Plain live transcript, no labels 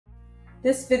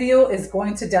This video is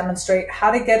going to demonstrate how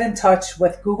to get in touch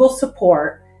with Google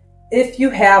support if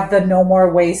you have the No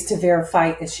More Ways to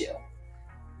Verify issue.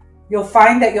 You'll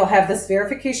find that you'll have this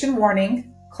verification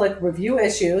warning. Click Review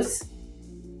Issues.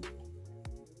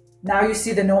 Now you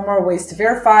see the No More Ways to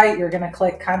Verify. You're going to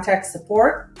click Contact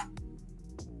Support.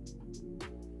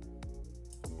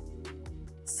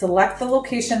 Select the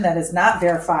location that is not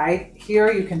verified.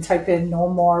 Here you can type in No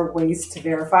More Ways to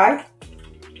Verify.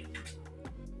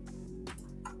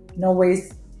 No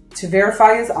Ways to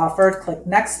Verify is offered. Click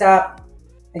Next Step.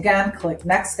 Again, click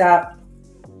Next Step.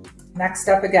 Next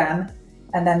Step again.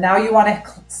 And then now you want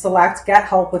to select Get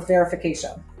Help with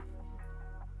Verification.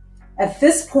 At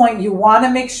this point, you want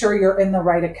to make sure you're in the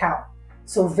right account.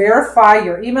 So verify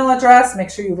your email address. Make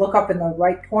sure you look up in the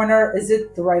right corner. Is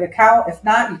it the right account? If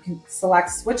not, you can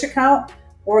select Switch Account,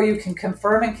 or you can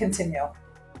confirm and continue.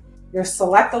 You'll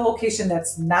select the location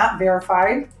that's not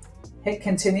verified. Hit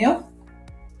Continue.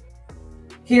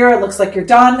 Here it looks like you're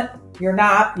done. You're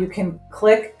not. You can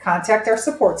click Contact Our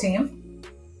Support Team.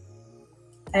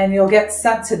 And you'll get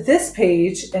sent to this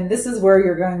page, and this is where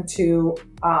you're going to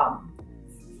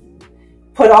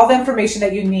put all the information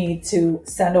that you need to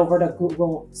send over to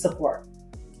Google support.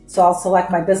 So I'll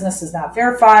select My Business is Not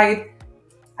Verified.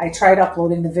 I tried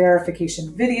uploading the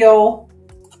verification video,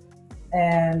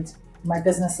 and My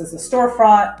Business is a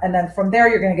storefront. And then from there,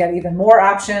 you're going to get even more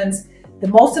options. The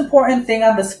most important thing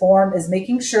on this form is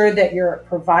making sure that you're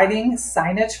providing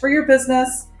signage for your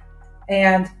business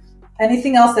and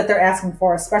anything else that they're asking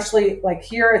for, especially like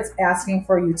here, it's asking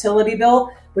for a utility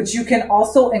bill, but you can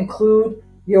also include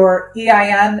your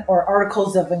EIN or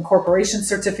Articles of Incorporation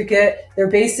certificate. They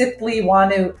basically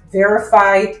want to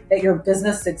verify that your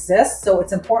business exists. So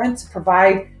it's important to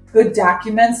provide good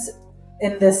documents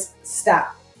in this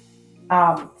step.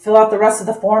 Fill out the rest of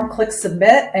the form, click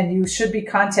Submit, and you should be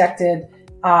contacted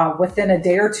within a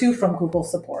day or two from Google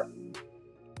support.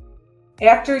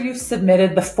 After you've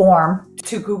submitted the form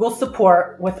to Google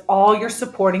support with all your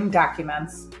supporting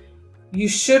documents, you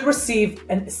should receive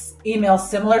an email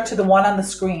similar to the one on the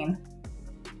screen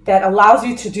that allows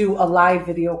you to do a live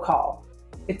video call.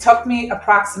 It took me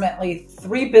approximately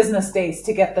 3 business days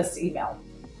to get this email.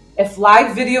 If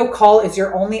live video call is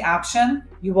your only option,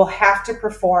 you will have to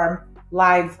perform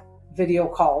live video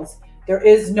calls. There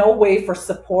is no way for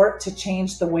support to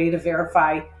change the way to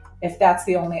verify if that's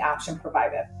the only option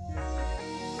provided.